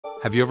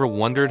Have you ever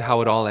wondered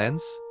how it all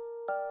ends?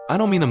 I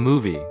don't mean a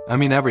movie, I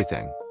mean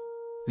everything.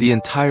 The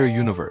entire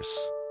universe.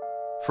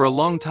 For a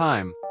long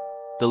time,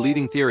 the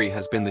leading theory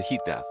has been the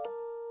heat death.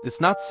 It's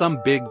not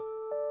some big,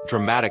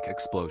 dramatic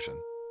explosion.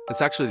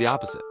 It's actually the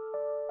opposite.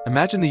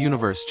 Imagine the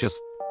universe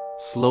just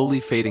slowly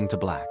fading to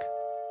black.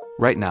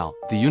 Right now,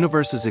 the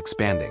universe is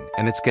expanding,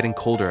 and it's getting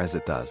colder as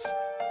it does.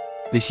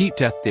 The heat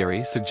death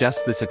theory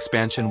suggests this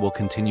expansion will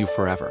continue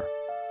forever.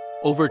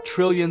 Over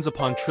trillions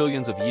upon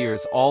trillions of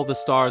years, all the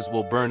stars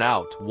will burn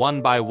out,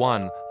 one by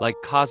one, like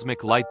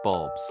cosmic light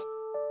bulbs.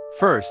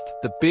 First,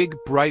 the big,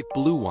 bright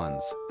blue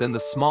ones, then the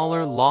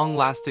smaller,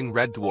 long-lasting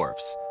red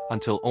dwarfs,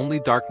 until only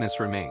darkness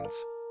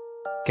remains.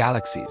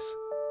 Galaxies,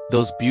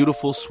 those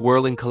beautiful,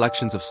 swirling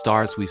collections of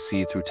stars we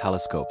see through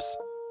telescopes,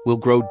 will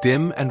grow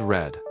dim and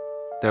red,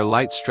 their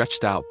light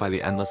stretched out by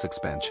the endless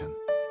expansion.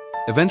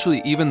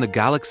 Eventually, even the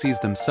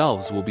galaxies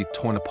themselves will be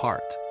torn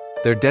apart,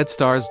 their dead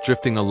stars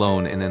drifting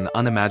alone in an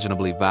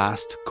unimaginably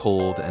vast,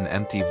 cold, and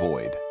empty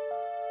void.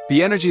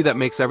 The energy that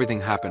makes everything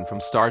happen, from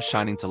stars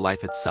shining to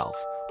life itself,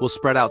 will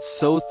spread out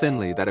so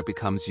thinly that it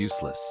becomes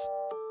useless.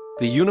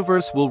 The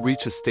universe will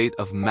reach a state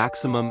of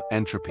maximum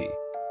entropy,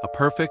 a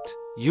perfect,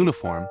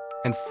 uniform,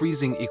 and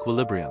freezing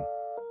equilibrium.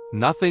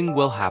 Nothing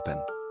will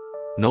happen.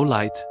 No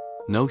light,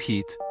 no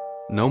heat,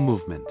 no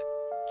movement,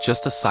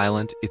 just a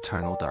silent,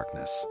 eternal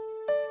darkness.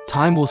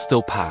 Time will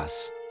still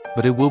pass,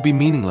 but it will be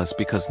meaningless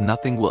because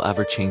nothing will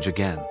ever change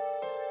again.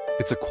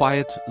 It's a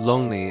quiet,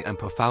 lonely, and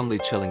profoundly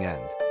chilling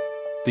end.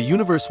 The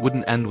universe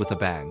wouldn't end with a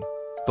bang,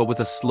 but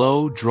with a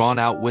slow,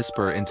 drawn-out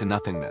whisper into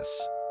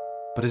nothingness.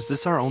 But is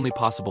this our only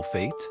possible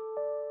fate?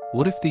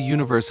 What if the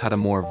universe had a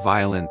more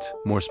violent,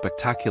 more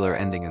spectacular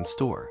ending in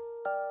store?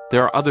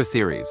 There are other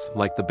theories,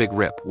 like the Big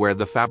Rip, where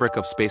the fabric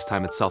of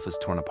space-time itself is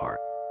torn apart.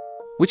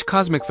 Which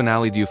cosmic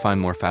finale do you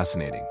find more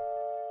fascinating?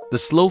 The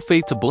slow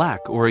fade to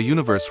black, or a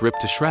universe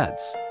ripped to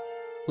shreds?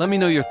 Let me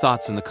know your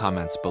thoughts in the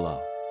comments below.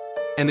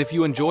 And if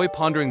you enjoy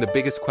pondering the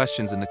biggest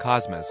questions in the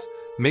cosmos,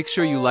 make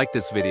sure you like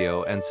this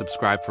video and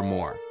subscribe for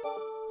more.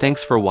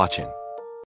 Thanks for watching.